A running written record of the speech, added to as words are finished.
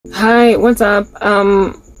Hi, what's up?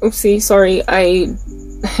 Oopsie, sorry, I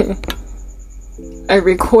I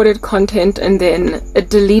recorded content and then it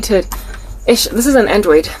deleted. Ish, this is an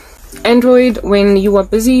Android. Android, when you are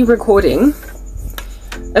busy recording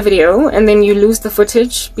a video and then you lose the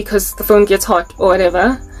footage because the phone gets hot or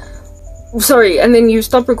whatever. Sorry, and then you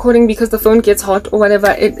stop recording because the phone gets hot or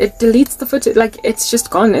whatever, it deletes the footage. Like, it's just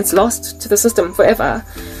gone. It's lost to the system forever.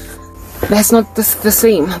 That's not the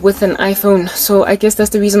same with an iPhone, so I guess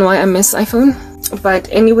that's the reason why I miss iPhone. But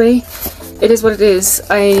anyway, it is what it is.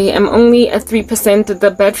 I am only at 3%.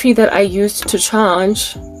 The battery that I used to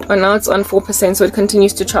charge, or now it's on 4%, so it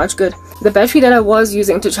continues to charge good. The battery that I was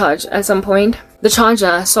using to charge at some point, the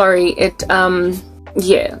charger, sorry,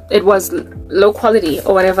 yeah, it was low quality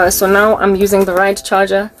or whatever, so now I'm using the right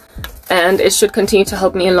charger and it should continue to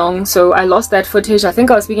help me along. So I lost that footage. I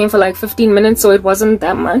think I was speaking for like 15 minutes, so it wasn't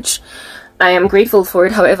that much. I am grateful for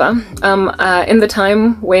it, however. In the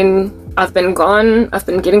time when I've been gone, I've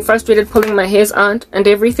been getting frustrated, pulling my hairs out and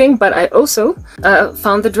everything, but I also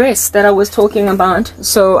found the dress that I was talking about.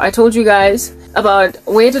 So I told you guys about,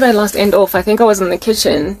 where did I last end off? I think I was in the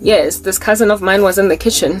kitchen. Yes, this cousin of mine was in the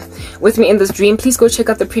kitchen with me in this dream. Please go check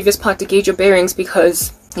out the previous part to gauge your bearings,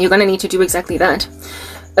 because you're gonna need to do exactly that.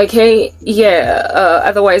 Okay, yeah,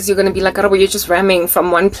 otherwise you're gonna be like, Karabo, you're just ramming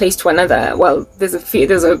from one place to another. Well, there's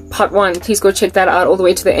a part one. Please go check that out all the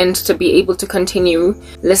way to the end to be able to continue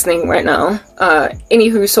listening right now.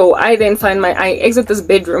 Anywho, so I then I exit this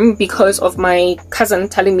bedroom because of my cousin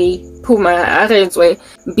telling me Puma way,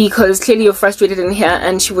 because clearly you're frustrated in here,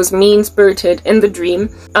 and she was mean-spirited in the dream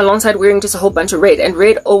alongside wearing just a whole bunch of red, and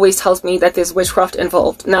red always tells me that there's witchcraft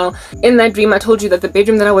involved. Now, in that dream I told you that the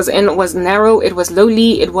bedroom that I was in was narrow, it was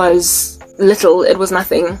lowly, it was little, it was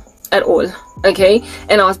nothing at all, okay?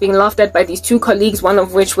 And I was being laughed at by these two colleagues, one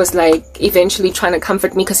of which was like eventually trying to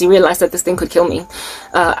comfort me because he realized that this thing could kill me.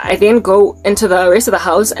 I then go into the rest of the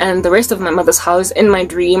house, and the rest of my mother's house in my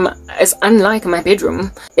dream is unlike my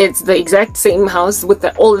bedroom. It's the exact same house with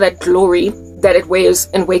all that glory that it wears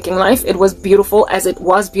in waking life. It was beautiful as it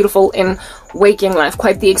was beautiful in waking life,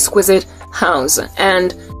 quite the exquisite house.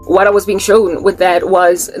 And what I was being shown with that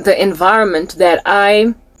was the environment that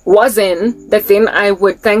I was in, that then I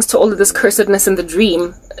would, thanks to all of this cursedness in the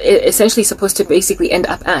dream, essentially supposed to basically end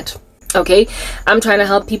up at. Okay, I'm trying to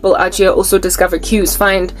help people out here also discover cues,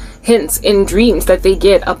 find hints in dreams that they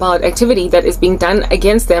get about activity that is being done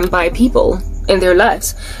against them by people in their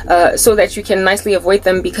lives, so that you can nicely avoid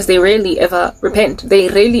them, because they rarely ever repent. They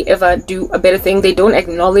rarely ever do a better thing. They don't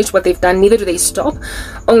acknowledge what they've done, neither do they stop.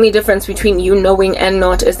 Only difference between you knowing and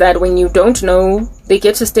not is that when you don't know, they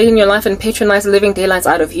get to stay in your life and patronize the living daylights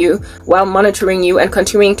out of you while monitoring you and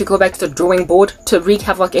continuing to go back to the drawing board to wreak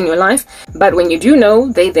havoc in your life. But when you do know,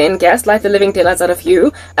 they then gaslight the living daylights out of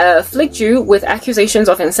you, afflict you with accusations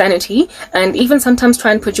of insanity, and even sometimes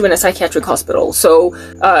try and put you in a psychiatric hospital. So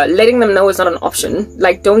letting them know is not an option.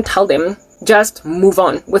 Like, don't tell them, just move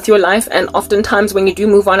on with your life. And oftentimes when you do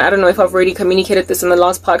move on, I don't know if I've already communicated this in the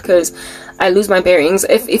last part because I lose my bearings.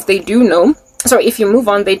 If they do know, sorry, if you move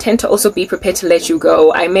on, they tend to also be prepared to let you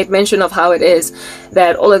go. I made mention of how it is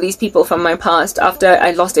that all of these people from my past, after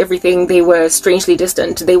I lost everything, they were strangely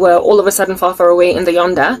distant. They were all of a sudden far, far away in the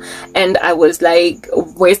yonder. And I was like,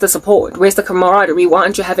 where's the support? Where's the camaraderie? Why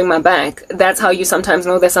aren't you having my back? That's how you sometimes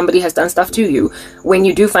know that somebody has done stuff to you. When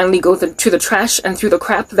you do finally go through the trash and through the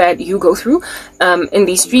crap that you go through in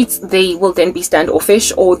these streets, they will then be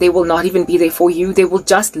standoffish, or they will not even be there for you. They will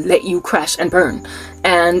just let you crash and burn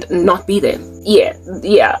and not be there.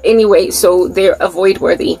 Yeah, anyway, so they're avoid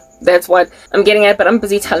worthy. That's what I'm getting at, but I'm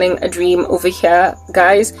busy telling a dream over here,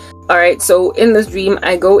 guys. Alright, so in this dream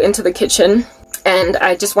I go into the kitchen, and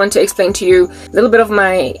I just want to explain to you a little bit of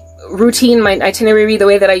my routine, my itinerary, the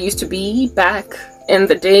way that I used to be back in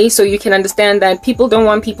the day, so you can understand that people don't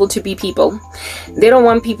want people to be people. They don't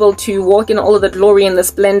want people to walk in all of the glory and the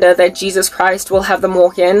splendor that Jesus Christ will have them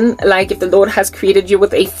walk in. Like, if the Lord has created you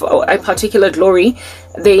with a particular glory,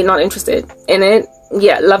 they're not interested in it.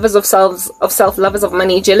 Yeah, lovers of self, lovers of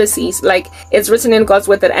money, jealousies. Like, it's written in God's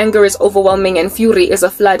word that anger is overwhelming and fury is a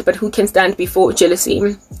flood, but who can stand before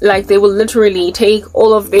jealousy? Like, they will literally take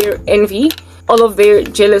all of their envy, all of their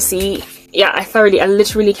jealousy. Yeah, I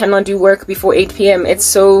literally cannot do work before 8 p.m. It's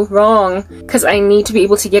so wrong, because I need to be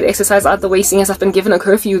able to get exercise out the way, seeing as I've been given a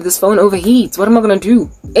curfew. This phone overheats. What am I gonna do?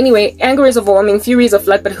 Anyway, anger is overwhelming, fury is a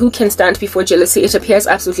flood, but who can stand before jealousy? It appears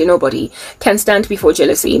absolutely nobody can stand before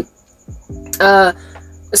jealousy.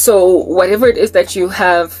 So whatever it is that you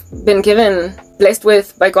have been given, blessed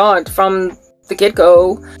with by God from the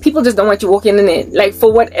get-go. People just don't want you walking in it. Like,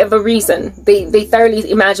 for whatever reason, they thoroughly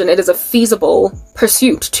imagine it is a feasible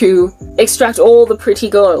pursuit to extract all the pretty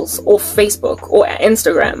girls off Facebook or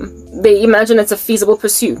Instagram. They imagine it's a feasible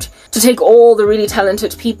pursuit to take all the really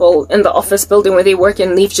talented people in the office building where they work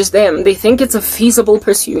and leave just them. They think it's a feasible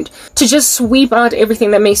pursuit to just sweep out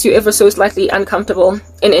everything that makes you ever so slightly uncomfortable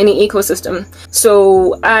in any ecosystem.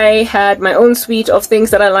 So I had my own suite of things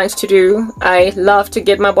that I liked to do. I love to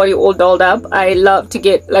get my body all dolled up. I love to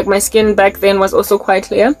get, like, my skin back then was also quite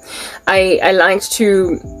clear. I liked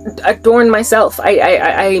to adorn myself.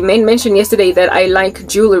 I made mention yesterday that I like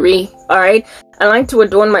jewelry. All right, I like to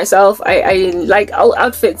adorn myself. I like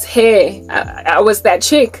outfits, hair. I was that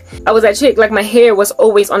chick. Like, my hair was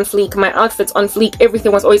always on fleek, my outfits on fleek,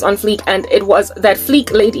 everything was always on fleek. And it was that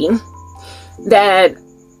fleek lady that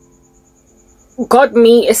got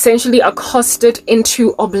me essentially accosted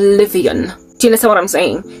into oblivion. Do you understand what I'm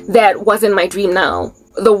saying? That wasn't my dream now.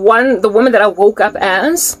 The woman that I woke up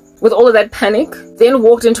as, with all of that panic, then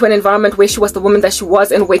walked into an environment where she was the woman that she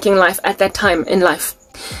was in waking life at that time in life.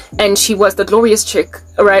 And she was the glorious chick,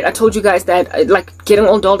 right? I told you guys that, like, getting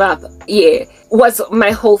all dolled up, yeah, was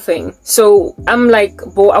my whole thing. So I'm like,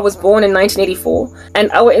 I was born in 1984,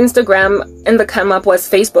 and our Instagram in the come up was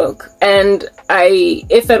Facebook. And I,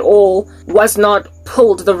 if at all, was not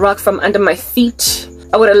pulled the rug from under my feet,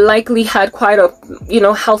 I would have likely had quite a,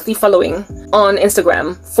 healthy following on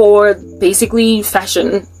Instagram for basically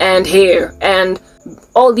fashion and hair and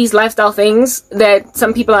all these lifestyle things that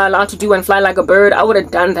some people are allowed to do and fly like a bird. I would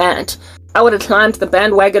have done that. I would have climbed the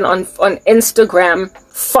bandwagon on Instagram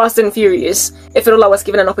fast and furious if at all I was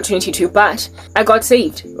given an opportunity to. But I got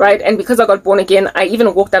saved, right? And because I got born again, I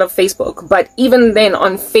even walked out of Facebook. But even then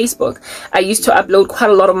on Facebook, I used to upload quite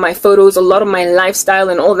a lot of my photos, a lot of my lifestyle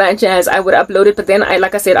and all that jazz. I would upload it. But then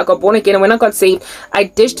like I said, I got born again. And when I got saved, I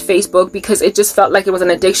ditched Facebook because it just felt like it was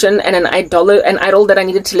an addiction and an idol that I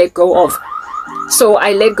needed to let go of. So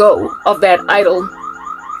I let go of that idol.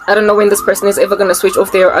 I don't know when this person is ever going to switch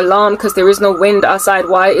off their alarm because there is no wind outside.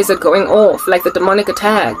 Why is it going off? Like the demonic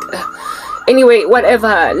attack. Anyway,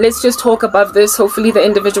 whatever. Let's just talk above this. Hopefully the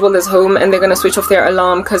individual is home and they're going to switch off their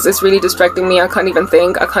alarm because it's really distracting me. I can't even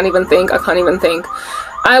think. I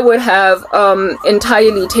would have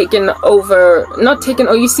entirely taken over,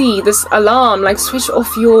 you see, this alarm, like, switch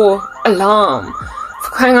off your alarm. For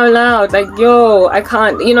crying out loud. Like, yo, I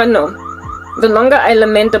can't, no. The longer I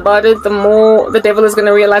lament about it, the more the devil is going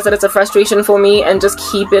to realize that it's a frustration for me and just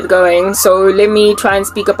keep it going. So let me try and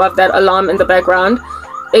speak above that alarm in the background.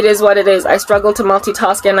 It is what it is. I struggle to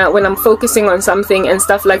multitask, and when I'm focusing on something and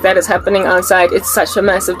stuff like that is happening outside, it's such a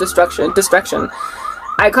massive distraction.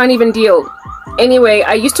 I can't even deal. Anyway,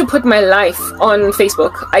 I used to put my life on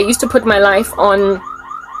Facebook. I used to put my life on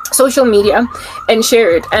social media and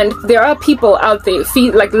share it, and there are people out there,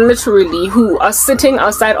 like literally, who are sitting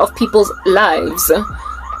outside of people's lives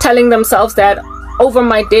telling themselves that over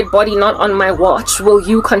my dead body, not on my watch, will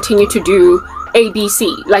you continue to do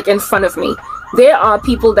ABC, like in front of me. There are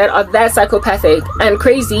people that are that psychopathic and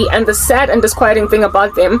crazy, and the sad and disquieting thing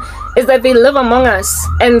about them is that they live among us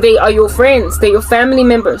and they are your friends, they're your family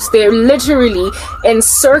members. They're literally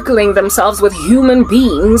encircling themselves with human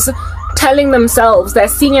beings, telling themselves that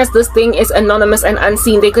seeing as this thing is anonymous and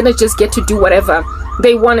unseen, they're gonna just get to do whatever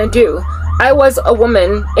they want to do. I was a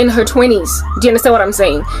woman in her 20s. Do you understand what I'm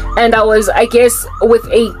saying? And I was, I guess, with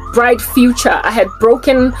a bright future. I had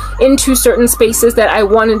broken into certain spaces that I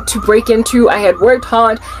wanted to break into. I had worked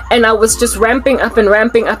hard, and I was just ramping up and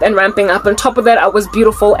ramping up and ramping up. On top of that, I was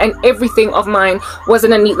beautiful, and everything of mine was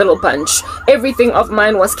in a neat little bunch. Everything of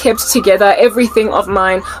mine was kept together. Everything of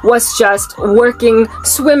mine was just working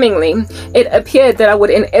swimmingly. It appeared that I would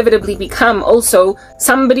inevitably become also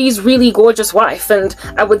somebody's really gorgeous wife, and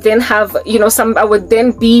I would then have, I would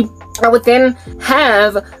then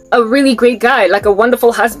have a really great guy, like a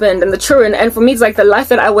wonderful husband and the children. And for me, it's like the life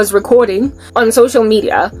that I was recording on social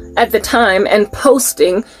media at the time and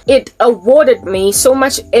posting, it awarded me so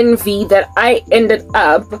much envy that I ended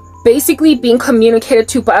up basically being communicated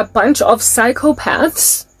to by a bunch of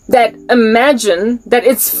psychopaths that imagine that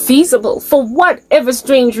it's feasible, for whatever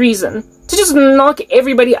strange reason, to just knock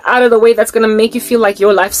everybody out of the way that's gonna make you feel like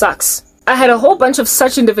your life sucks. I had a whole bunch of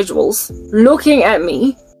such individuals looking at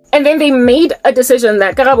me, and then they made a decision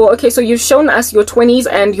that, Karabo, okay, so you've shown us your 20s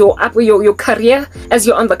and your career as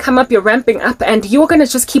you're on the come up, you're ramping up, and you're gonna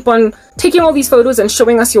just keep on taking all these photos and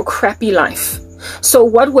showing us your crappy life. So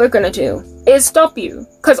what we're gonna do is stop you,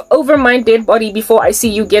 because over my dead body before I see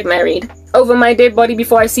you get married, over my dead body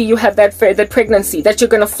before I see you have that pregnancy that you're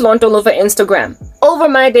gonna flaunt all over Instagram, over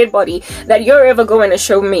my dead body that you're ever going to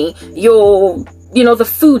show me your you know, the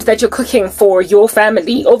food that you're cooking for your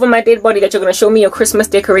family, over my dead body that you're going to show me your Christmas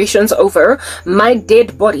decorations over, my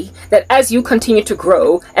dead body, that as you continue to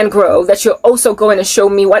grow and grow, that you're also going to show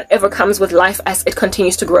me whatever comes with life as it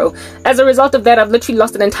continues to grow. As a result of that, I've literally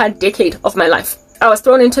lost an entire decade of my life. I was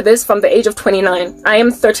thrown into this from the age of 29. I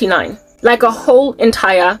am 39. Like a whole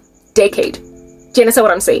entire decade. Do you understand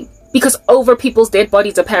what I'm saying? Because over people's dead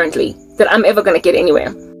bodies, apparently, that I'm ever going to get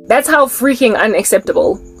anywhere. That's how freaking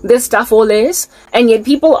unacceptable this stuff all is, and yet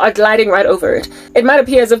people are gliding right over it. It might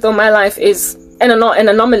appear as if though my life is an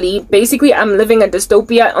anomaly. Basically, I'm living a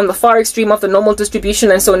dystopia on the far extreme of the normal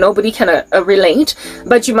distribution, and so nobody can relate.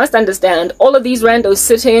 But you must understand, all of these randos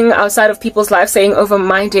sitting outside of people's lives saying over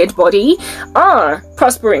my dead body are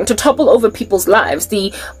prospering to topple over people's lives.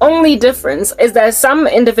 The only difference is that some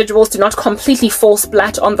individuals do not completely fall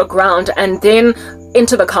splat on the ground and then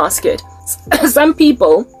into the casket. Some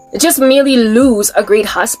people just merely lose a great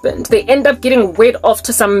husband. They end up getting wed off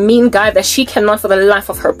to some mean guy that she cannot for the life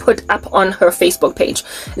of her put up on her Facebook page.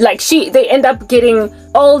 Like they end up getting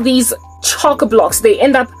all these chock-a-blocks. They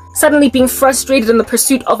end up suddenly being frustrated in the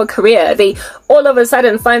pursuit of a career. They all of a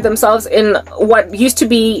sudden find themselves in what used to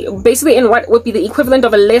be basically in what would be the equivalent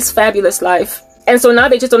of a less fabulous life. And so now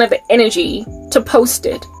they just don't have the energy to post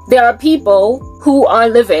it. There are people who are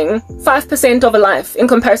living 5% of a life in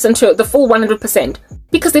comparison to the full 100%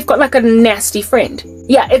 because they've got like a nasty friend.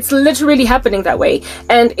 Yeah, it's literally happening that way.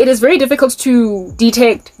 And it is very difficult to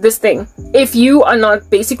detect this thing if you are not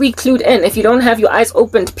basically clued in, if you don't have your eyes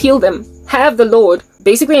opened, peel them. Have the Lord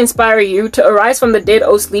basically inspire you to arise from the dead,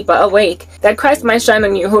 O sleeper, awake, that Christ might shine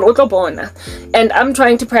on you. And I'm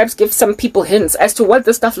trying to perhaps give some people hints as to what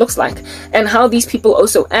this stuff looks like and how these people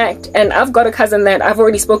also act. And I've got a cousin that I've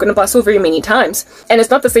already spoken about so very many times, and it's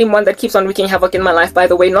not the same one that keeps on wreaking havoc in my life, by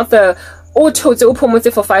the way. Not the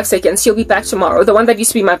for 5 seconds, she'll be back tomorrow. The one that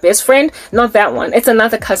used to be my best friend, not that one. It's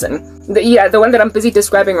another cousin. The one that I'm busy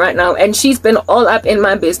describing right now, and she's been all up in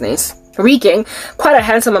my business, wreaking quite a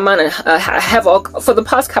handsome amount of havoc for the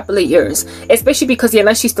past couple of years, especially because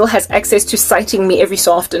she still has access to sighting me every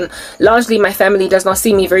so often. Largely my family does not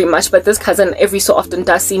see me very much, but this cousin every so often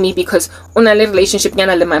does see me because unale relationship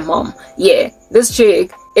with my mom. Yeah, this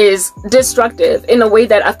chick is destructive in a way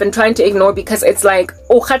that I've been trying to ignore, because it's like,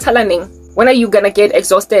 when are you gonna get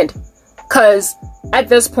exhausted? Because at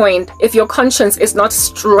this point, if your conscience is not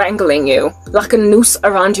strangling you like a noose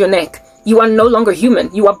around your neck, you are no longer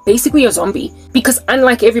human. You are basically a zombie. Because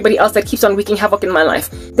unlike everybody else that keeps on wreaking havoc in my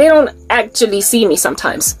life, they don't actually see me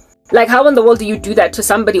sometimes. Like, how in the world do you do that to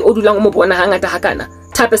somebody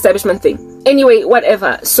type establishment thing? Anyway,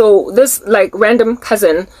 whatever. So this like random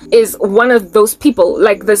cousin is one of those people,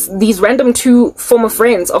 like these random two former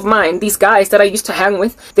friends of mine, these guys that I used to hang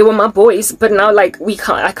with. They were my boys, but now like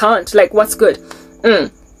I can't. Like, what's good?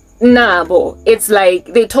 Nah, bo. It's like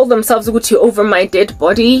they told themselves over my dead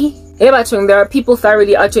body. There are people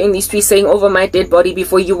thoroughly out there in these streets saying over my dead body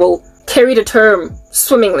before you will carry to term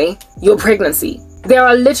swimmingly your pregnancy. There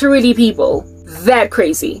are literally people that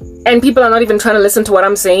crazy, and people are not even trying to listen to what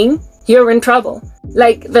I'm saying. You're in trouble.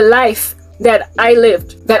 Like, the life that I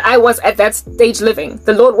lived, that I was at that stage living,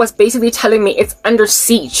 the Lord was basically telling me it's under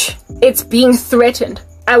siege. It's being threatened.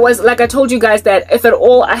 I was, like I told you guys, that if at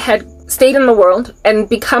all I had stayed in the world and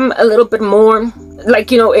become a little bit more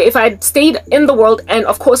like, if I had stayed in the world and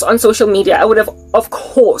of course on social media, I would have of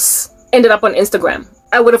course ended up on Instagram.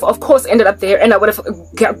 I would have of course ended up there, and I would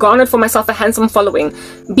have garnered for myself a handsome following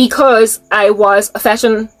because I was a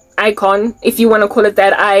fashion icon, if you want to call it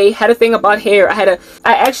that. I had a thing about hair. I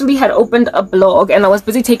actually had opened a blog and I was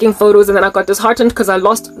busy taking photos, and then I got disheartened because I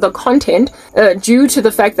lost the content due to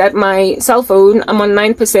the fact that my cell phone, I'm on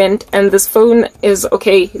 9%, and this phone is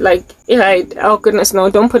okay. Like, oh goodness,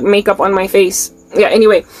 no, don't put makeup on my face. Yeah,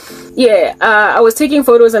 anyway, yeah, I was taking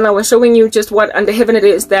photos and I was showing you just what under heaven it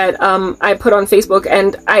is that I put on Facebook,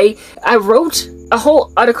 and I wrote a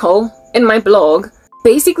whole article in my blog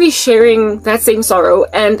basically sharing that same sorrow.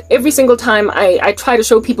 And every single time I try to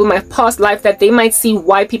show people my past life that they might see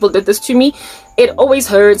why people did this to me, it always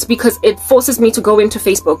hurts because it forces me to go into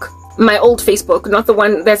Facebook, my old Facebook, not the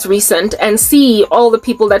one that's recent, and see all the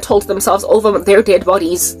people that told themselves over their dead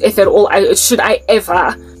bodies, if at all should I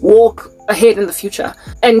ever walk ahead in the future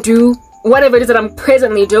and do whatever it is that I'm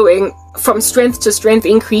presently doing, from strength to strength,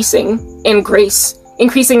 increasing in grace,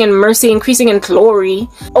 increasing in mercy, increasing in glory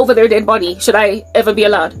over their dead body. Should I ever be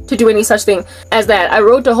allowed to do any such thing as that? I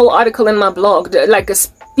wrote a whole article in my blog, like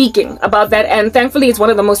speaking about that, and thankfully it's one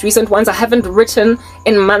of the most recent ones. I haven't written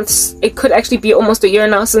in months. It could actually be almost a year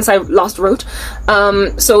now since I last wrote.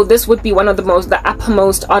 So this would be one of the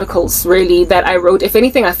uppermost articles really that I wrote. If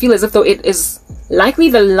anything, I feel as if though it is likely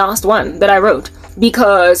the last one that I wrote.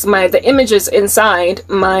 because the images inside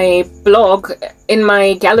my blog, in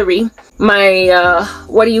my gallery, my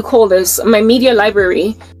what do you call this, my media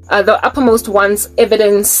library, the uppermost ones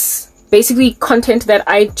evidence basically content that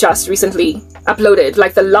I just recently uploaded,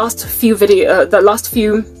 like the last few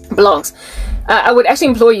blogs. I would actually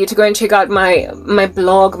implore you to go and check out my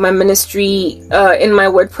blog, my ministry, in my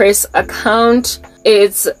WordPress account.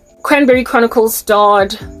 It's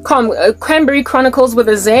cranberrychronicles.com, cranberrychronicles with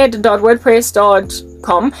a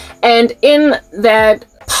z.wordpress.com, and in that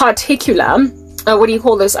particular what do you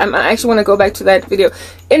call this, I actually want to go back to that video.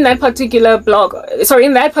 In that particular blog, sorry,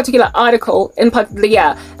 in that particular article,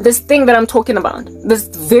 this thing that I'm talking about, this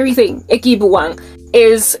very thing, Eki Buwang,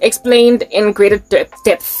 is explained in greater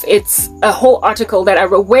depth. It's a whole article that I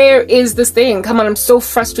wrote. Where is this thing? Come on, I'm so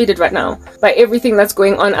frustrated right now by everything that's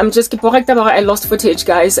going on. I'm just, I lost footage,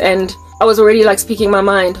 guys, and I was already like speaking my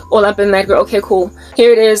mind all up in that. Okay, cool.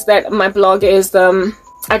 Here it is, that my blog is I'm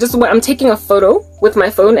taking a photo with my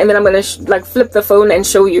phone, and then I'm gonna like flip the phone and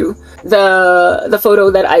show you the photo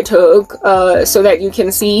that I took, so that you can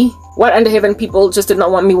see what under heaven people just did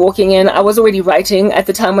not want me walking in. I was already writing at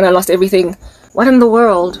the time when I lost everything. What in the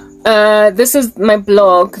world? This is my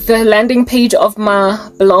blog, the landing page of my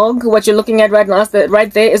blog. What you're looking at right now,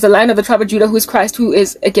 right there is the Lion of the tribe of Judah, who is Christ, who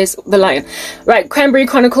is, I guess, the lion. Right, Cranberry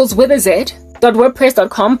Chronicles with a Z.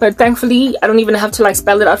 .wordpress.com, but thankfully I don't even have to like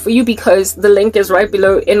spell it out for you, because the link is right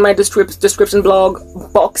below in my description blog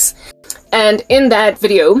box. And in that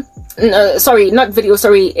video, in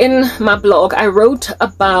my blog, I wrote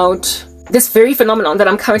about this very phenomenon that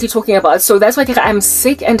I'm currently talking about. So that's why I'm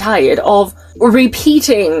sick and tired of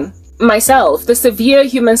repeating myself, the severe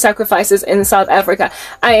human sacrifices in South Africa.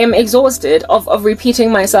 I am exhausted of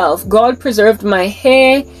repeating myself. God preserved my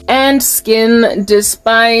hair and skin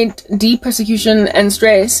despite deep persecution and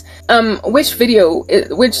stress. Which video?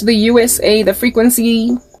 Which, the USA, the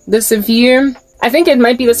frequency, the severe? I think it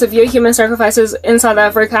might be the severe human sacrifices in South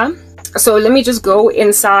Africa. So let me just go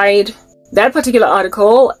inside that particular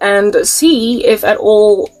article and see if at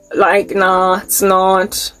all, like, nah, it's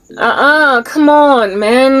not. Come on,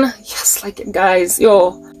 man. Yes, like, guys,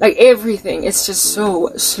 like, everything is just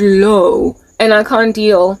so slow, and I can't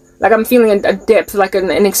deal. Like, I'm feeling a depth, like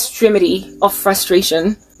an extremity of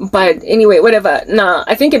frustration. But anyway, whatever. Nah,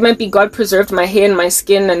 I think it might be God preserved my hair and my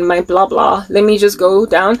skin and my blah blah. Let me just go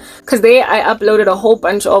down, because there I uploaded a whole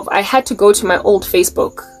bunch of, I had to go to my old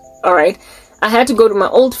Facebook. All right, I had to go to my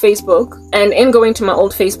old Facebook, and in going to my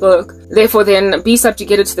old Facebook, therefore then be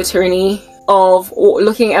subjugated to the tyranny of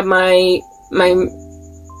looking at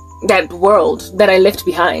that world that I left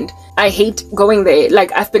behind. I hate going there.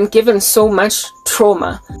 Like, I've been given so much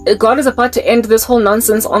trauma. God is about to end this whole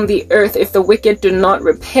nonsense on the earth if the wicked do not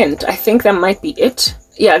repent. I think that might be it.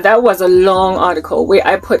 Yeah, that was a long article where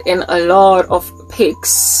I put in a lot of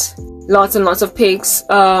pics, lots and lots of pics.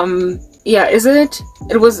 Yeah, is it?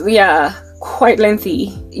 It was, yeah, quite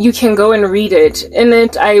lengthy. You can go and read it. In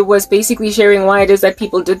it, I was basically sharing why it is that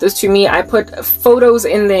people did this to me. I put photos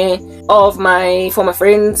in there of my former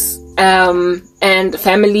friends and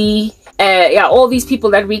family. Yeah, all these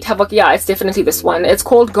people that wreaked havoc. Yeah, it's definitely this one. It's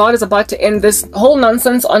called God is about to end this whole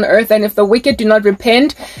nonsense on earth, and if the wicked do not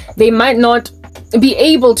repent, they might not be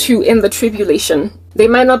able to in the tribulation. They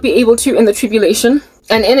might not be able to in the tribulation.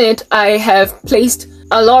 And in it, I have placed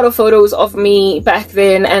a lot of photos of me back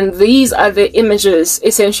then, and these are the images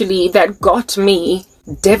essentially that got me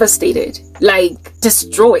devastated, like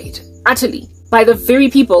destroyed utterly by the very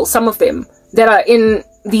people, some of them, that are in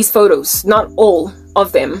these photos. Not all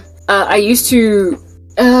of them. I used to,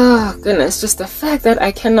 oh goodness, just the fact that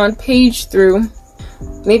I cannot page through.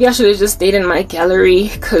 Maybe I should have just stayed in my gallery,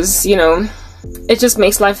 because, you know, it just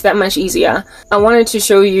makes life that much easier. I wanted to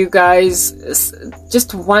show you guys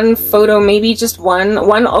just one photo, maybe just one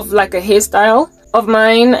of like a hairstyle of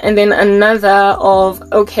mine, and then another of,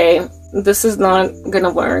 okay, this is not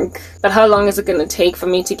gonna work, but how long is it gonna take for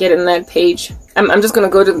me to get in that page? I'm just gonna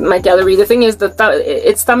go to my gallery. The thing is that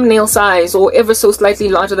it's thumbnail size, or ever so slightly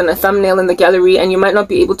larger than a thumbnail in the gallery, and you might not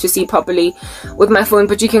be able to see properly with my phone,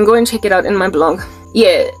 but you can go and check it out in my blog.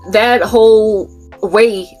 Yeah, that whole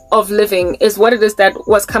way of living is what it is that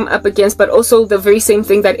was come up against, but also the very same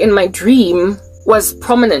thing that in my dream was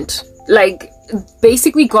prominent. Like,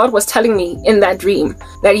 basically God was telling me in that dream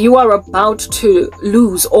that you are about to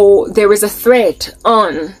lose, or there is a threat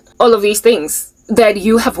on all of these things that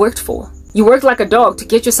you have worked for. You work like a dog to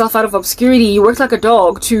get yourself out of obscurity. You work like a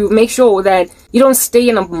dog to make sure that you don't stay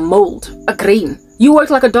in a mold, a grain. You work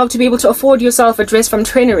like a dog to be able to afford yourself a dress from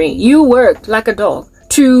Trenery. You work like a dog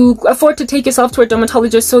to afford to take yourself to a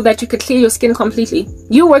dermatologist so that you could clear your skin completely.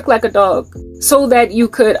 You work like a dog so that you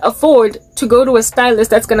could afford to go to a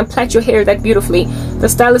stylist that's gonna plait your hair that beautifully. The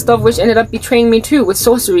stylist of which ended up betraying me too with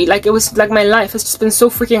sorcery. Like, it was like my life has just been so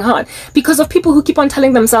freaking hard because of people who keep on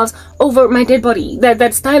telling themselves over my dead body that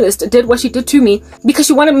that stylist did what she did to me because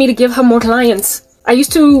she wanted me to give her more clients. I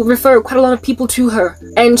used to refer quite a lot of people to her,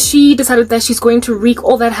 and she decided that she's going to wreak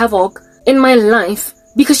all that havoc in my life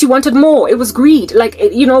because she wanted more. It was greed. Like,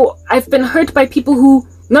 you know, I've been hurt by people who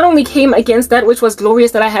not only came against that which was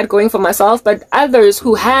glorious that I had going for myself, but others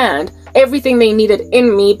who had everything they needed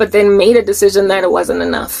in me, but then made a decision that it wasn't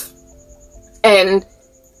enough. And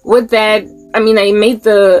with that, I mean, I made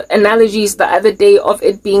the analogies the other day of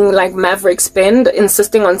it being like Maverick spend,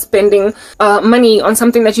 insisting on spending money on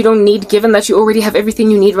something that you don't need, given that you already have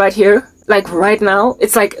everything you need right here. Like right now,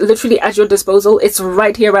 it's like literally at your disposal. It's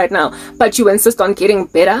right here, right now. But you insist on getting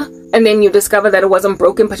better, and then you discover that it wasn't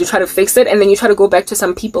broken, but you try to fix it, and then you try to go back to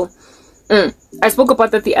some people. I spoke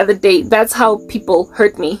about that the other day. That's how people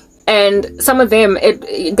hurt me. And some of them,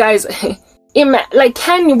 guys, like,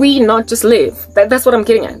 can we not just live? That's what I'm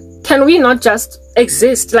getting at. Can we not just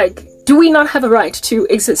exist? Like, do we not have a right to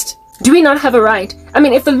exist? Do we not have a right? I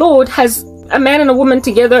mean, if the Lord has a man and a woman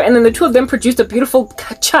together and then the two of them produced a beautiful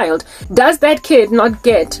child, does that kid not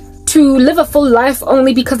get to live a full life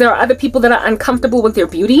only because there are other people that are uncomfortable with their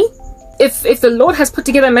beauty? If the Lord has put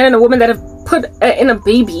together a man and a woman that have put in a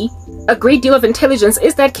baby a great deal of intelligence,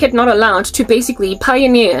 is that kid not allowed to basically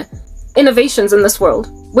pioneer innovations in this world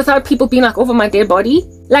without people being like, over my dead body?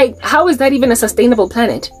 Like, how is that even a sustainable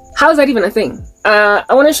planet? How is that even a thing? I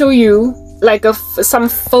want to show you like some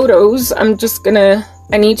photos.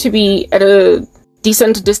 I need to be at a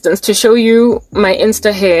decent distance to show you my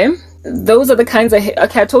Insta hair. Those are the kinds of hair.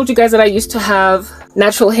 Okay, I told you guys that I used to have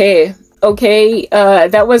natural hair. Okay,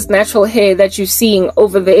 that was natural hair that you're seeing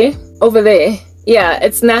over there. Over there. Yeah,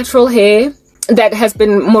 it's natural hair that has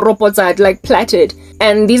been moropozad, like plaited.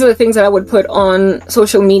 And these are the things that I would put on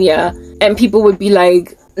social media, and people would be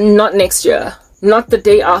like, not next year, not the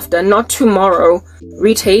day after, not tomorrow.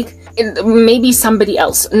 Retake. Maybe somebody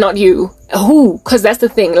else, not you. Who? Because that's the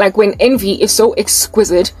thing. Like, when envy is so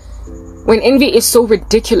exquisite, when envy is so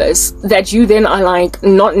ridiculous that you then are like,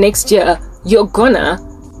 not next year, you're gonna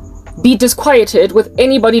be disquieted with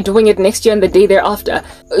anybody doing it next year and the day thereafter.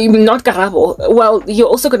 Not Karabo. Well, you're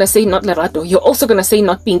also gonna say not Lerato. You're also gonna say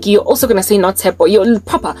not Pinky. You're also gonna say not Tepo. You're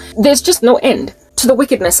proper. There's just no end to the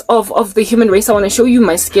wickedness of the human race. I want to show you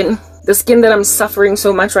my skin. The skin that I'm suffering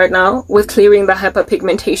so much right now with clearing the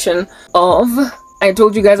hyperpigmentation of. I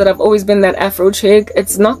told you guys that I've always been that Afro chick.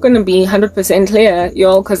 It's not going to be 100% clear,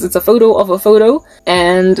 y'all, because it's a photo of a photo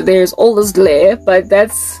and there's all this glare, but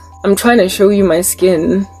I'm trying to show you my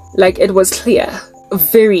skin like it was clear.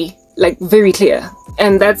 Very clear.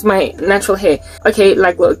 And that's my natural hair. Okay,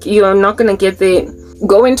 like, look, you're not going to get the...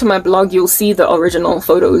 Go into my blog, you'll see the original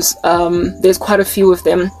photos. There's quite a few of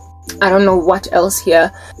them. I don't know what else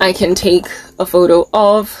here I can take a photo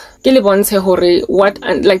of. What,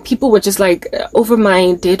 and like, people were just like, over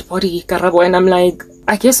my dead body, Karabo, and I'm like,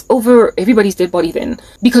 I guess over everybody's dead body then,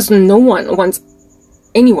 because no one wants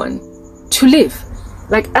anyone to live.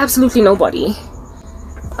 Like, absolutely nobody.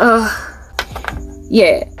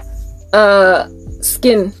 Yeah.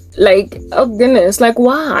 Skin. Like, oh goodness, like,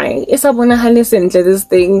 why? This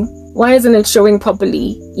thing. Why isn't it showing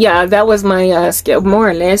properly? Yeah, that was my skill, more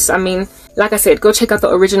or less. I mean, like I said, go check out the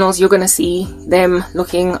originals. You're gonna see them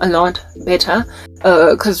looking a lot better.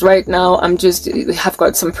 Because right now have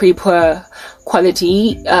got some pretty poor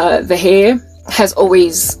quality. The hair has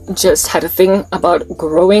always just had a thing about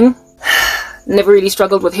growing. Never really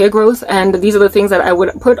struggled with hair growth, and these are the things that I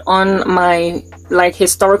would put on my like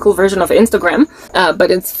historical version of Instagram,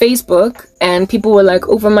 but it's Facebook, and people were like,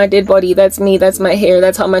 over my dead body, that's me, that's my hair,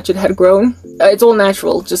 that's how much it had grown. It's all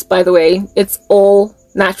natural, just by the way. It's all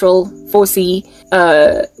natural, 4C,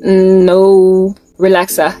 no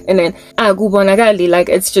relaxer. And then like,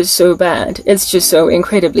 it's just so bad, it's just so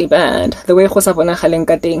incredibly bad. The way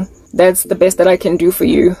that's the best that I can do for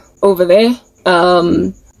you over there.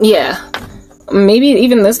 Yeah, maybe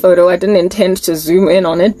even this photo, I didn't intend to zoom in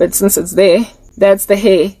on it, but since it's there, that's the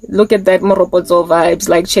hair. Look at that Moropozo vibes.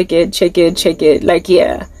 Like, check it. Like,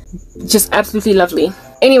 yeah, just absolutely lovely.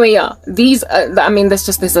 Anyway, yeah, these, I mean,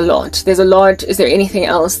 there's a lot. Is there anything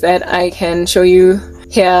else that I can show you?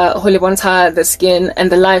 Here, Holibonta, the skin and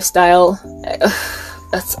the lifestyle.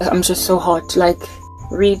 I'm just so hot. Like,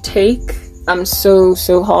 retake. I'm so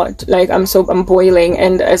hot. Like, I'm boiling,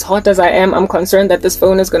 and as hot as I am, I'm concerned that this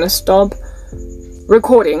phone is gonna stop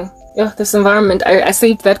recording yeah, this environment. I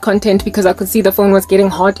saved that content because I could see the phone was getting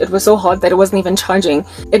hot. It was so hot that it wasn't even charging.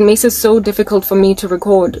 It makes it so difficult for me to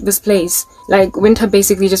record this place. Like, winter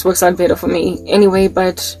basically just works out better for me anyway,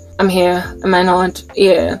 but I'm here. Am I not?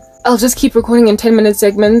 Yeah. I'll just keep recording in 10-minute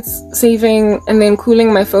segments, saving and then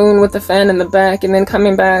cooling my phone with the fan in the back and then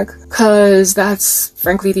coming back, cause that's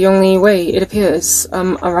frankly the only way it appears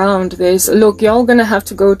around this. Look, y'all gonna have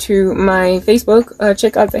to go to my Facebook,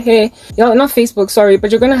 check out the hair. Y'all, not Facebook, sorry,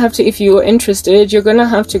 but you're gonna have to, if you're interested, you're gonna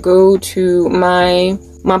have to go to my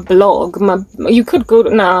blog. You could go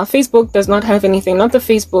to, nah, Facebook does not have anything. Not the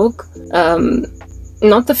Facebook.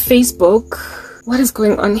 What is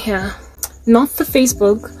going on here? Not the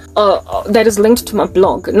Facebook. That is linked to my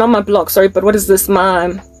blog. Not my blog, sorry, but what is this?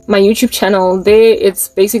 My YouTube channel. There, it's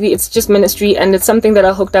basically, it's just ministry, and it's something that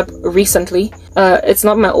I hooked up recently. It's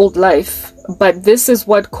not my old life, but this is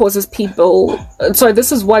what causes people,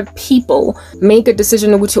 this is what people make a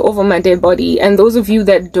decision over my dead body. And those of you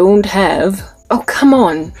that don't have, oh come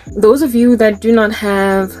on, those of you that do not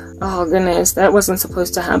have, oh goodness, that wasn't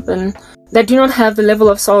supposed to happen, that do not have the level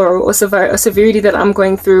of sorrow or severity that I'm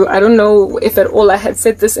going through. I don't know if at all I had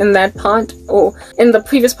said this in that part or in the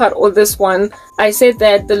previous part or this one. I said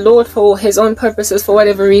that the Lord, for his own purposes, for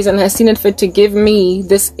whatever reason, has seen it fit to give me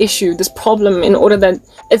this issue, this problem, in order that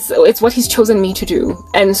it's what he's chosen me to do.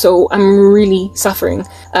 And so I'm really suffering.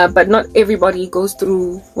 But not everybody goes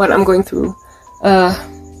through what I'm going through.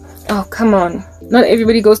 Oh, come on. Not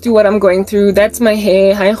everybody goes through what I'm going through. That's my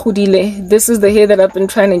hair. Hi, Khudile. This is the hair that I've been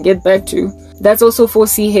trying to get back to. That's also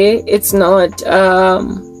 4C hair. It's not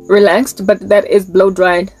relaxed, but that is blow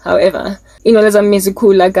dried. However, you know, as I'm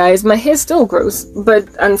mizukula, guys, my hair still grows. But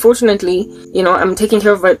unfortunately, you know, I'm taking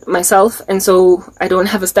care of it myself, and so I don't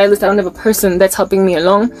have a stylist. I don't have a person that's helping me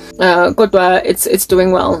along. Kodwa, it's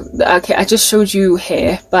doing well. Okay, I just showed you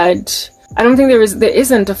hair, but I don't think there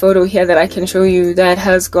isn't a photo here that I can show you that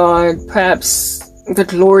has got perhaps the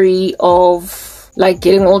glory of like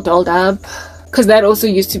getting all dolled up, because that also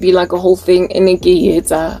used to be like a whole thing in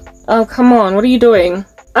Igiyeta. Oh, come on, what are you doing?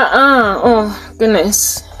 Oh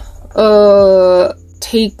goodness.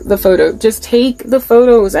 Take the photo. Just take the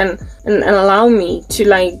photos and allow me to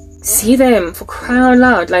like see them, for crying out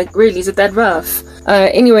loud. Like, really, is it that rough?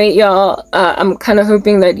 Anyway, y'all, I'm kind of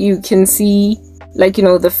hoping that you can see, like, you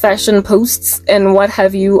know, the fashion posts and what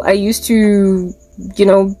have you. I used to, you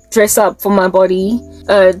know, dress up for my body,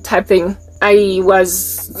 type thing. I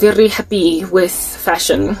was very happy with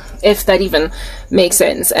fashion, if that even makes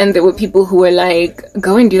sense. And there were people who were like,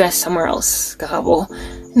 go and do that somewhere else, Karabo.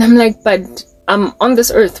 And I'm like, but I'm on this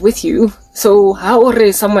earth with you, so how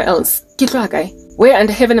or somewhere else? Where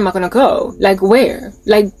under heaven am I gonna go? Like, where?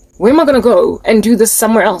 Like, where am I gonna go and do this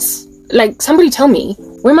somewhere else? Like, somebody tell me,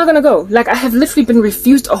 where am I gonna go? Like, I have literally been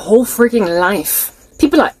refused a whole freaking life.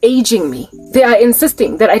 People are aging me. They are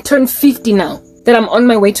insisting that I turn 50 now, that I'm on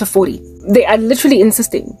my way to 40. They are literally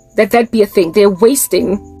insisting that that be a thing. They're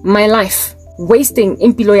wasting my life, wasting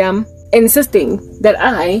impiloyam, insisting that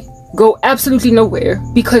I go absolutely nowhere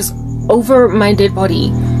because over my dead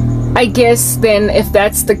body. I guess then, if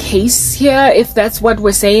that's the case here, if that's what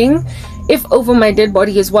we're saying, if over my dead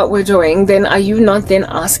body is what we're doing, then are you not then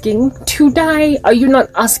asking to die? Are you not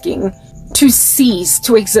asking to cease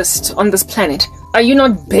to exist on this planet? Are you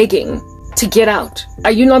not begging to get out?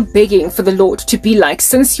 Are you not begging for the Lord to be like,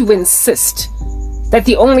 since you insist that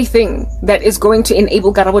the only thing that is going to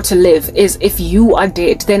enable Karabo to live is if you are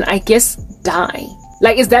dead, then I guess die.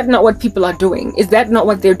 Like, is that not what people are doing? Is that not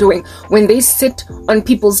what they're doing when they sit on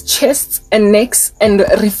people's chests and necks and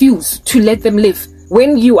refuse to let them live?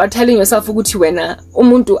 When you are telling yourself ukuthi wena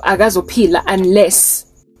umuntu akazophila unless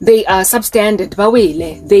they are substandard,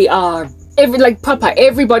 bawele, they are like proper,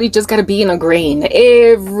 everybody just gotta be in a grain.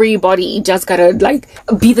 Everybody just gotta like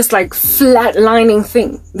be this like flatlining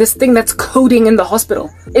thing, this thing that's coding in the hospital.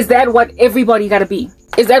 Is that what everybody gotta be?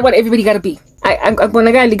 Is that what everybody gotta be? I'm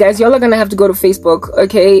gonna guys, y'all are gonna have to go to Facebook,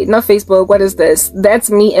 okay? Not Facebook, what is this? That's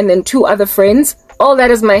me and then 2 other friends. All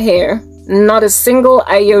that is my hair. Not a single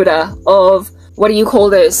iota of, what do you call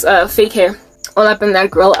this, fake hair. All up in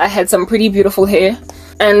that grill. I had some pretty beautiful hair,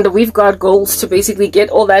 and we've got goals to basically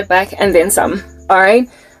get all that back and then some. Alright,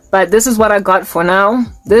 but this is what I got for now.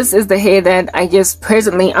 This is the hair that I guess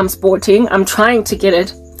presently I'm sporting. I'm trying to get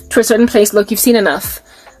it to a certain place. Look, you've seen enough,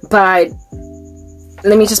 but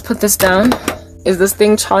let me just put this down. Is this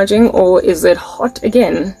thing charging or is it hot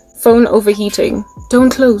again? Phone overheating. Don't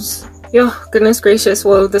close. Yo, goodness gracious.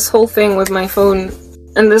 Well, this whole thing with my phone,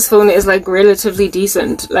 and this phone is like relatively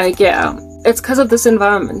decent. Like, yeah, it's because of this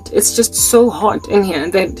environment. It's just so hot in here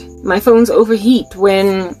that my phones overheat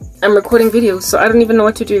when I'm recording videos, so I don't even know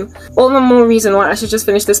what to do. All the more reason why I should just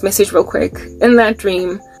finish this message real quick. In that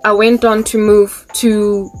dream, I went on to move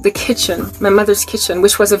to the kitchen, my mother's kitchen,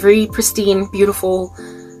 which was a very pristine, beautiful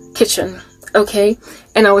kitchen, okay?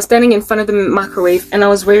 And I was standing in front of the microwave, and I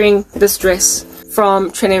was wearing this dress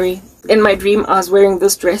from Trenery. In my dream, I was wearing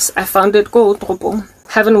this dress. I found it gold.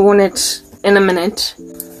 Haven't worn it in a minute.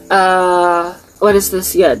 What is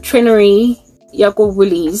this? Yeah, Trenery, Yako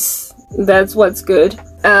Woolies. That's what's good.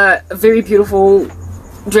 A very beautiful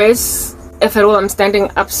dress. If at all I'm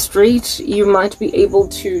standing up straight, you might be able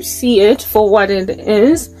to see it for what it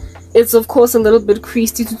is. It's of course a little bit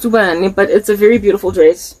creased, but it's a very beautiful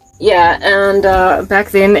dress. Yeah, and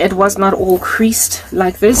back then it was not all creased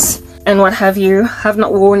like this and what have you. Have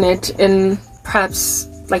not worn it in perhaps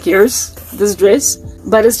like years, this dress,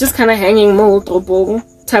 but it's just kind of hanging multiple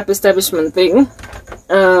type establishment thing.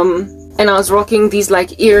 And I was rocking these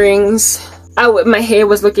like earrings. My hair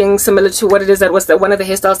was looking similar to what it is that was one of the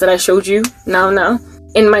hairstyles that I showed you now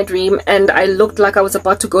in my dream, and I looked like I was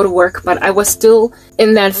about to go to work, but I was still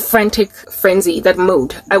in that frantic frenzy, that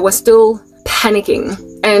mode. I was still panicking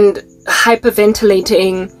and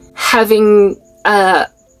hyperventilating, having an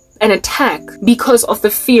attack because of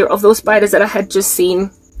the fear of those spiders that I had just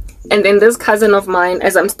seen. And then this cousin of mine,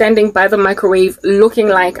 as I'm standing by the microwave looking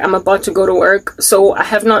like I'm about to go to work. So I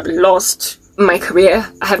have not lost my career,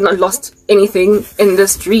 I have not lost anything in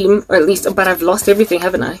this dream, or at least, but I've lost everything,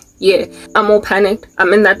 haven't I? Yeah, I'm all panicked.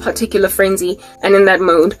 I'm in that particular frenzy and in that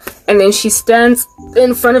mode. And then she stands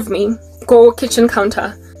in front of me, go kitchen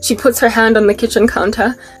counter. She puts her hand on the kitchen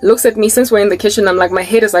counter, looks at me. Since we're in the kitchen, I'm like, my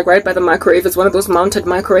head is like right by the microwave. It's one of those mounted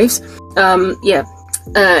microwaves. Yeah.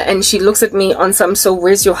 And she looks at me on some, so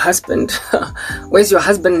where's your husband? Where's your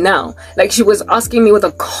husband now? Like she was asking me with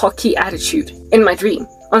a cocky attitude in my dream.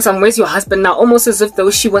 On some, where's your husband now? Almost as if though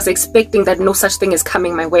she was expecting that no such thing is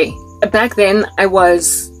coming my way. Back then,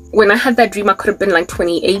 when I had that dream, I could have been like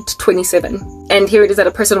 28, 27. And here it is that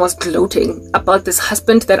a person was gloating about this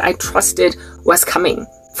husband that I trusted was coming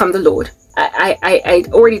from the Lord. I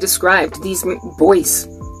already described these boys,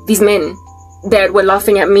 these men that were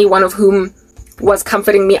laughing at me, one of whom was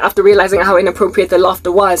comforting me after realizing how inappropriate the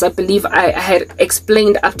laughter was. I believe I had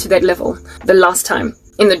explained up to that level the last time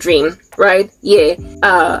in the dream, right? Yeah.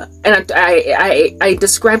 And I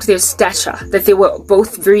described their stature, that they were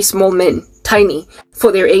both very small men, tiny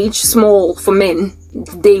for their age, small for men.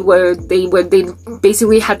 They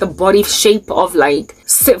basically had the body shape of like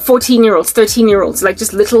 14-year-olds, 13-year-olds, like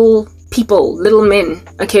just little people, little men,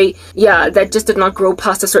 okay? Yeah, that just did not grow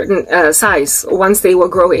past a certain size once they were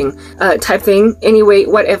growing, type thing. Anyway,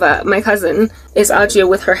 whatever. My cousin is out here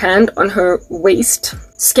with her hand on her waist,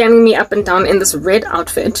 scanning me up and down in this red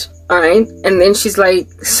outfit, alright? And then she's like,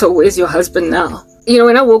 so where's your husband now? You know,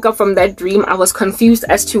 when I woke up from that dream, I was confused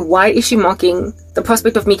as to why is she mocking the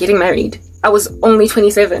prospect of me getting married. I was only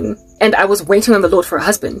 27 and I was waiting on the Lord for a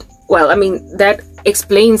husband. Well, I mean, that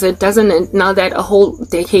explains it, doesn't it? Now that a whole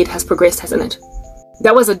decade has progressed, hasn't it?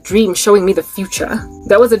 That was a dream showing me the future.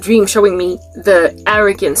 That was a dream showing me the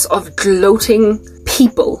arrogance of gloating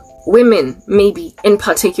people, women maybe in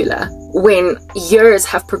particular, when years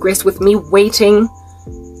have progressed with me waiting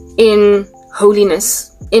in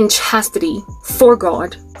holiness, in chastity, for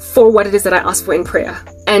God, for what it is that I asked for in prayer,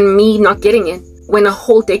 and me not getting it when a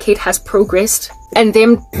whole decade has progressed, and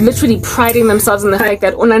them literally priding themselves in the fact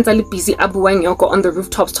that Onanzali busy abuang yoko on the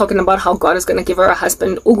rooftops talking about how God is going to give her a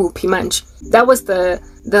husband. Ugu pimanch. That was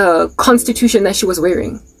the constitution that she was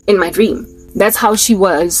wearing in my dream. That's how she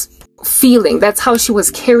was feeling. That's how she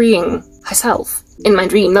was carrying herself in my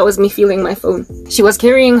dream. That was me feeling my phone. She was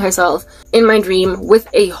carrying herself in my dream with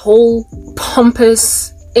a whole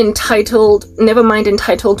pompous, entitled, never mind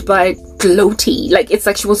entitled, but gloaty. Like, it's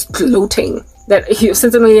like she was gloating that you're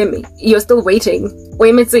still waiting.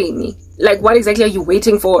 Like, what exactly are you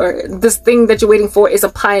waiting for? This thing that you're waiting for is a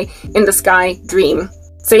pie in the sky dream.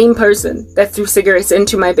 Same person that threw cigarettes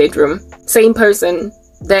into my bedroom. Same person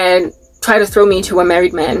that tried to throw me into a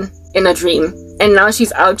married man in a dream. And now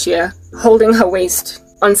she's out here holding her waist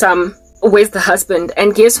on some, where's the husband?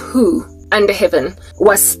 And guess who under heaven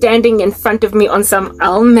was standing in front of me on some,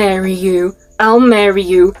 I'll marry you, I'll marry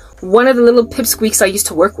you. One of the little pipsqueaks I used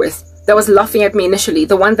to work with that was laughing at me initially,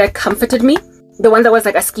 the one that comforted me, the one that was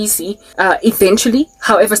like a skisi, eventually,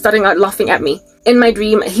 however, starting out laughing at me. In my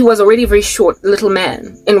dream, he was already a very short little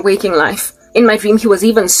man in waking life. In my dream, he was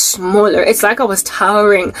even smaller. It's like I was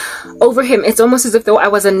towering over him. It's almost as if though I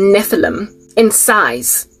was a Nephilim in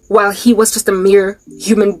size, while he was just a mere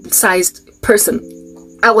human-sized person.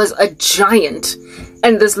 I was a giant.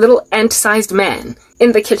 and this little ant-sized man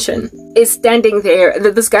in the kitchen is standing there.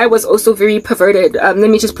 This guy was also very perverted. Let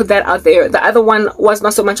me just put that out there. The other one was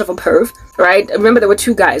not so much of a perv, right? Remember, there were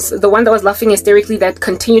two guys. The one that was laughing hysterically, that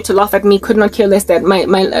continued to laugh at me, could not care less that my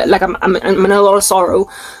like I'm in a lot of sorrow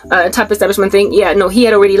type establishment thing. Yeah, no, he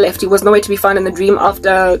had already left. He was nowhere to be found in the dream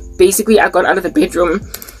after basically I got out of the bedroom.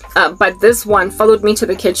 But this one followed me to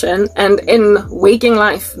the kitchen, and in waking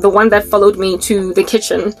life, the one that followed me to the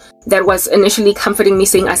kitchen, that was initially comforting me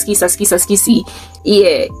saying aski saski saski si,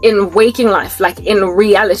 yeah, in waking life, like in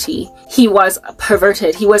reality, he was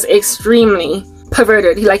perverted. He was extremely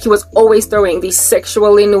perverted. He was always throwing these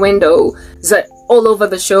sexual innuendos all over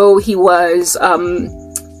the show. He was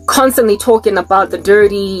constantly talking about the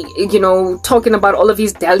dirty, talking about all of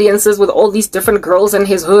his dalliances with all these different girls in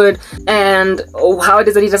his hood, and how it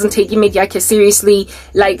is that he doesn't take Imediake seriously,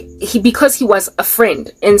 because he was a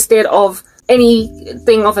friend instead of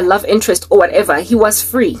anything of a love interest or whatever. He was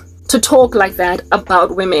free to talk like that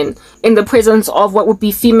about women in the presence of what would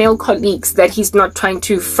be female colleagues that he's not trying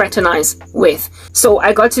to fraternize with. So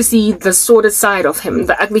I got to see the sordid side of him,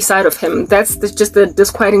 the ugly side of him. That's just the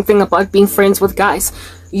disquieting thing about being friends with guys.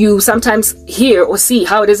 You sometimes hear or see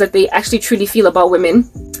how it is that they actually truly feel about women,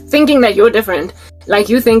 thinking that you're different. Like,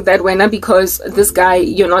 you think that when because this guy,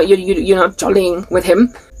 you're not jollying with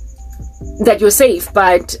him, that you're safe.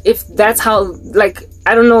 But if that's how,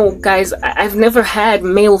 I don't know, guys, I've never had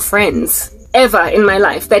male friends ever in my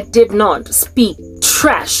life that did not speak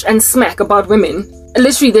trash and smack about women.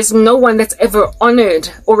 Literally, there's no one that's ever honored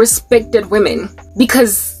or respected women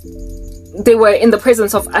because they were in the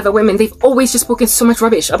presence of other women. They've always just spoken so much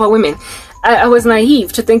rubbish about women. I was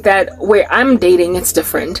naive to think that where I'm dating, it's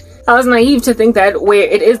different. I was naive to think that where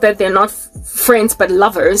it is that they're not friends but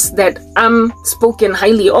lovers, that I'm spoken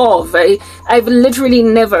highly of. I've literally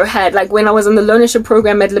never had, when I was in the learnership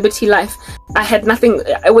program at Liberty Life, I had nothing.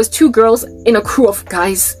 It was 2 girls in a crew of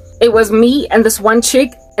guys. It was me and this one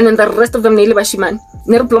chick, and then the rest of them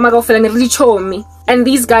and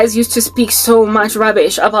these guys used to speak so much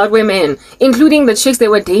rubbish about women, including the chicks they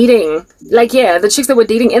were dating. The chicks that were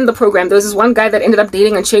dating in the program. There was this one guy that ended up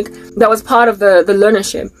dating a chick that was part of the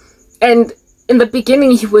learnership, and in the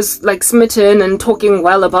beginning he was smitten and talking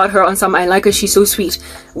well about her on some I like her, she's so sweet,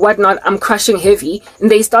 whatnot, I'm crushing heavy. And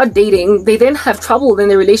they start dating. They then have trouble in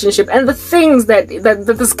their relationship, and the things that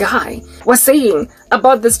this guy was saying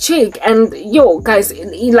about this chick, and guys,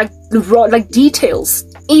 details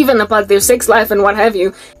even about their sex life and what have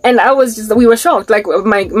you. And we were shocked.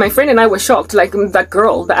 My friend and I were shocked, that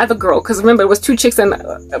girl, the other girl, because remember, it was 2 chicks and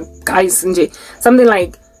guys, and something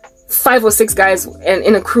like 5 or 6 guys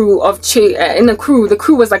in a crew of the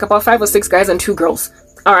crew was about 5 or 6 guys and 2 girls.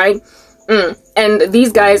 All right. And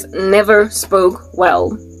these guys never spoke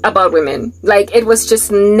well about women. It was just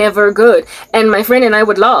never good. And my friend and I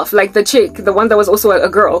would laugh, the chick, the one that was also a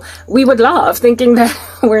girl, we would laugh thinking that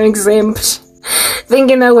we're exempt,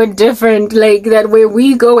 thinking that we're different, that where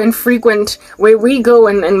we go and frequent, where we go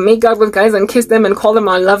and make out with guys and kiss them and call them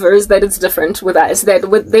our lovers, that it's different with us, that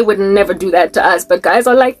they would never do that to us. But guys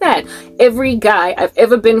are like that. Every guy I've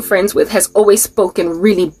ever been friends with has always spoken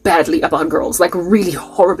really badly about girls, really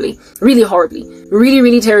horribly,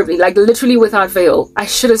 really terribly, literally without veil. I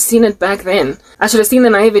should have seen it back then. I should have seen the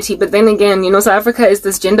naivety. But then again, South Africa is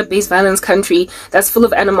this gender-based violence country that's full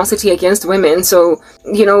of animosity against women. So,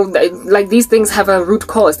 these things have a root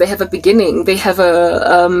cause. They have a beginning. They have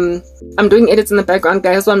I'm doing edits in the background,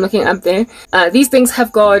 guys, so I'm looking up there. These things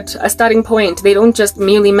have got a starting point. They don't just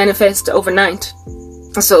merely manifest overnight.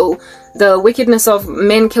 So the wickedness of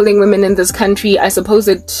men killing women in this country, I suppose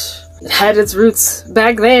it had its roots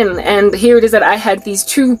back then. And here it is that I had these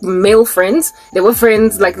 2 male friends. They were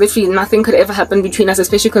friends, literally nothing could ever happen between us,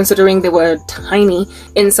 especially considering they were tiny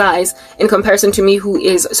in size in comparison to me, who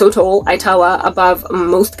is so tall. I tower above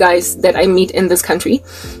most guys that I meet in this country.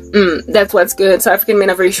 That's what's good. South African men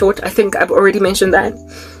are very short. I think I've already mentioned that.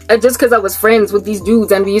 Just because I was friends with these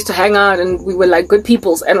dudes and we used to hang out and we were good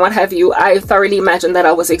peoples and what have you, I thoroughly imagined that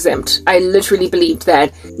I was exempt. I literally believed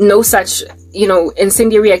that no such,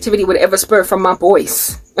 incendiary activity would ever spur from my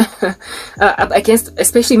boys against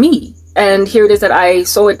especially me. And here it is that I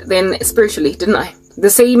saw it then spiritually, didn't I? The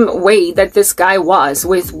same way that this guy was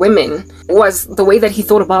with women was the way that he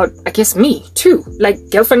thought about, I guess, me too.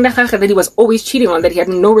 Girlfriend that he was always cheating on, that he had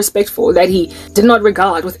no respect for, that he did not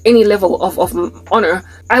regard with any level of honor.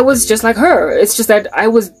 I was just like her. It's just that I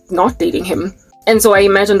was not dating him. And so I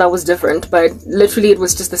imagined I was different, but literally it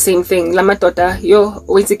was just the same thing. La matota,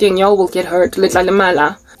 y'all will get hurt.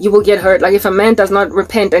 you will get hurt. Like if a man does not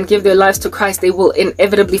repent and give their lives to Christ, they will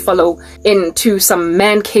inevitably follow into some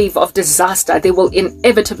man cave of disaster. They will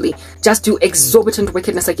inevitably just do exorbitant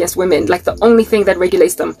wickedness against women. Like the only thing that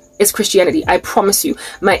regulates them is Christianity. I promise you.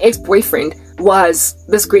 My ex-boyfriend was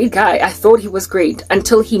this great guy. I thought he was great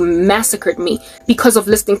until he massacred me because of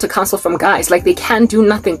listening to counsel from guys. Like they can do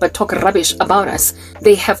nothing but talk rubbish about us.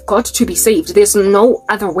 They have got to be saved. There's no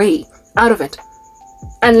other way out of it.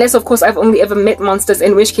 Unless, of course, I've only ever met monsters,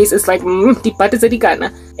 in which case it's like,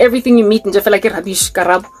 everything you meet and just feel like rubbish,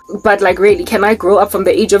 Karabo. But like, really, can I grow up from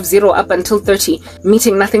the age of 0 up until 30,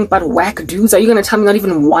 meeting nothing but whack dudes? Are you gonna tell me not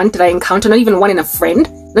even one did I encounter? Not even one in a friend?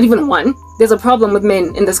 Not even one? There's a problem with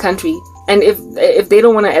men in this country. And if they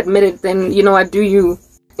don't want to admit it, then, you know what, do you?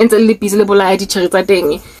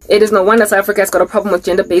 It is no wonder South Africa has got a problem with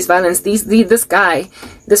gender-based violence. This guy,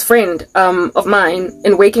 this friend of mine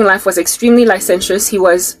in waking life was extremely licentious. He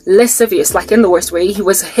was lascivious, like in the worst way. He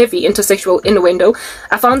was heavy into sexual innuendo.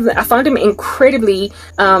 I found him incredibly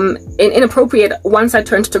inappropriate once I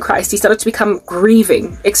turned to Christ. He started to become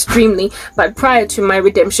grieving extremely. But prior to my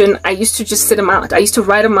redemption, I used to just sit him out. I used to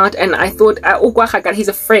write him out, and I thought, he's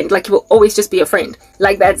a friend. Like he will always just be a friend.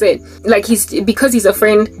 Like that's it. Like because he's a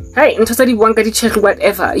friend. Hey,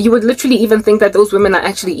 whatever. You would literally even think that those women are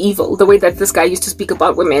actually evil, the way that this guy used to speak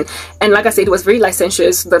about women. And like I said, he was very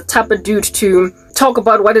licentious, the type of dude to talk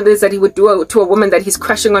about what it is that he would do to a woman that he's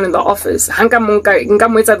crushing on in the office. This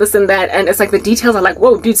and that. And it's like the details are like,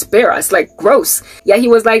 whoa, dude, spare us. Like, gross. Yeah, he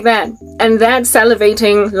was like that. And that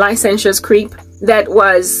salivating, licentious creep that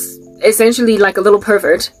was essentially like a little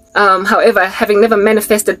pervert. However, having never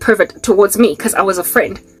manifested pervert towards me because I was a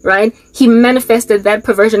friend, right? He manifested that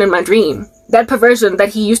perversion in my dream. That perversion that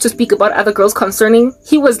he used to speak about other girls concerning,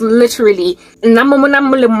 he was literally, he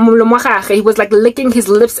was like licking his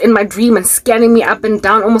lips in my dream and scanning me up and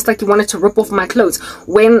down, almost like he wanted to rip off my clothes.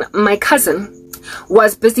 When my cousin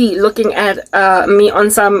was busy looking at me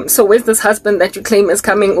on some, so where's this husband that you claim is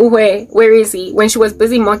coming? Where is he? When she was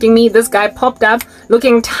busy mocking me, this guy popped up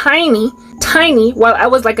looking tiny, while I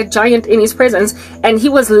was like a giant in his presence, and he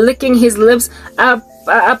was licking his lips up.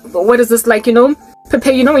 What is this, like, you know,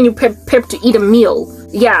 prepare, you know, when you prep to eat a meal?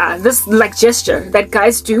 Yeah, this like gesture that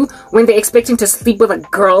guys do when they're expecting to sleep with a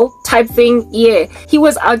girl type thing. Yeah, he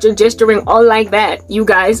was out gesturing all like that, you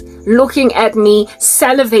guys, looking at me,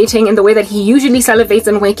 salivating in the way that he usually salivates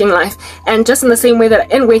in waking life. And just in the same way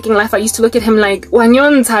that in waking life I used to look at him like,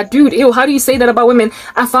 Wanyonza, dude, ew, how do you say that about women?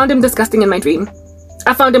 I found him disgusting in my dream.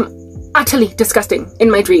 I found him utterly disgusting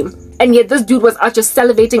in my dream. And yet this dude was out just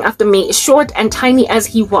salivating after me, short and tiny as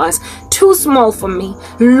he was, too small for me.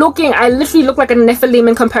 I literally look like a Nephilim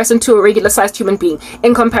in comparison to a regular sized human being,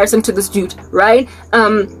 in comparison to this dude, right?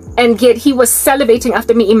 And yet he was salivating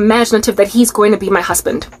after me, imaginative that he's going to be my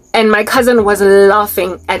husband. And my cousin was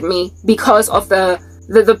laughing at me because of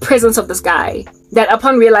the presence of this guy. That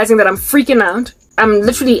upon realizing that I'm freaking out, I'm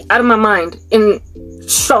literally out of my mind, in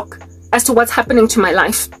shock as to what's happening to my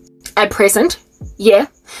life at present. Yeah.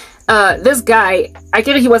 This guy, I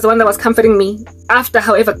get it, he was the one that was comforting me after,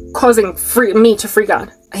 however, causing me to freak out.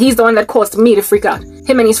 He's the one that caused me to freak out.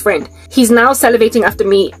 Him and his friend. He's now salivating after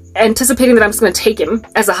me, anticipating that I'm just going to take him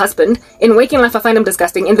as a husband. In waking life, I find him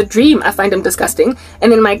disgusting. In the dream, I find him disgusting. And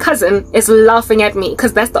then my cousin is laughing at me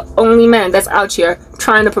because that's the only man that's out here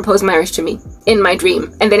trying to propose marriage to me in my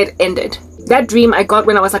dream. And then it ended. That dream I got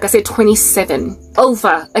when I was, like I said, 27,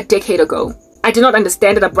 over a decade ago. I did not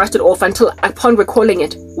understand it. I brushed it off until upon recalling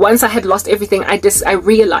it, once I had lost everything, I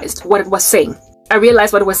realized what it was saying.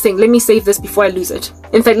 Let me save this before I lose it.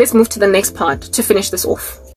 In fact, let's move to the next part to finish this off.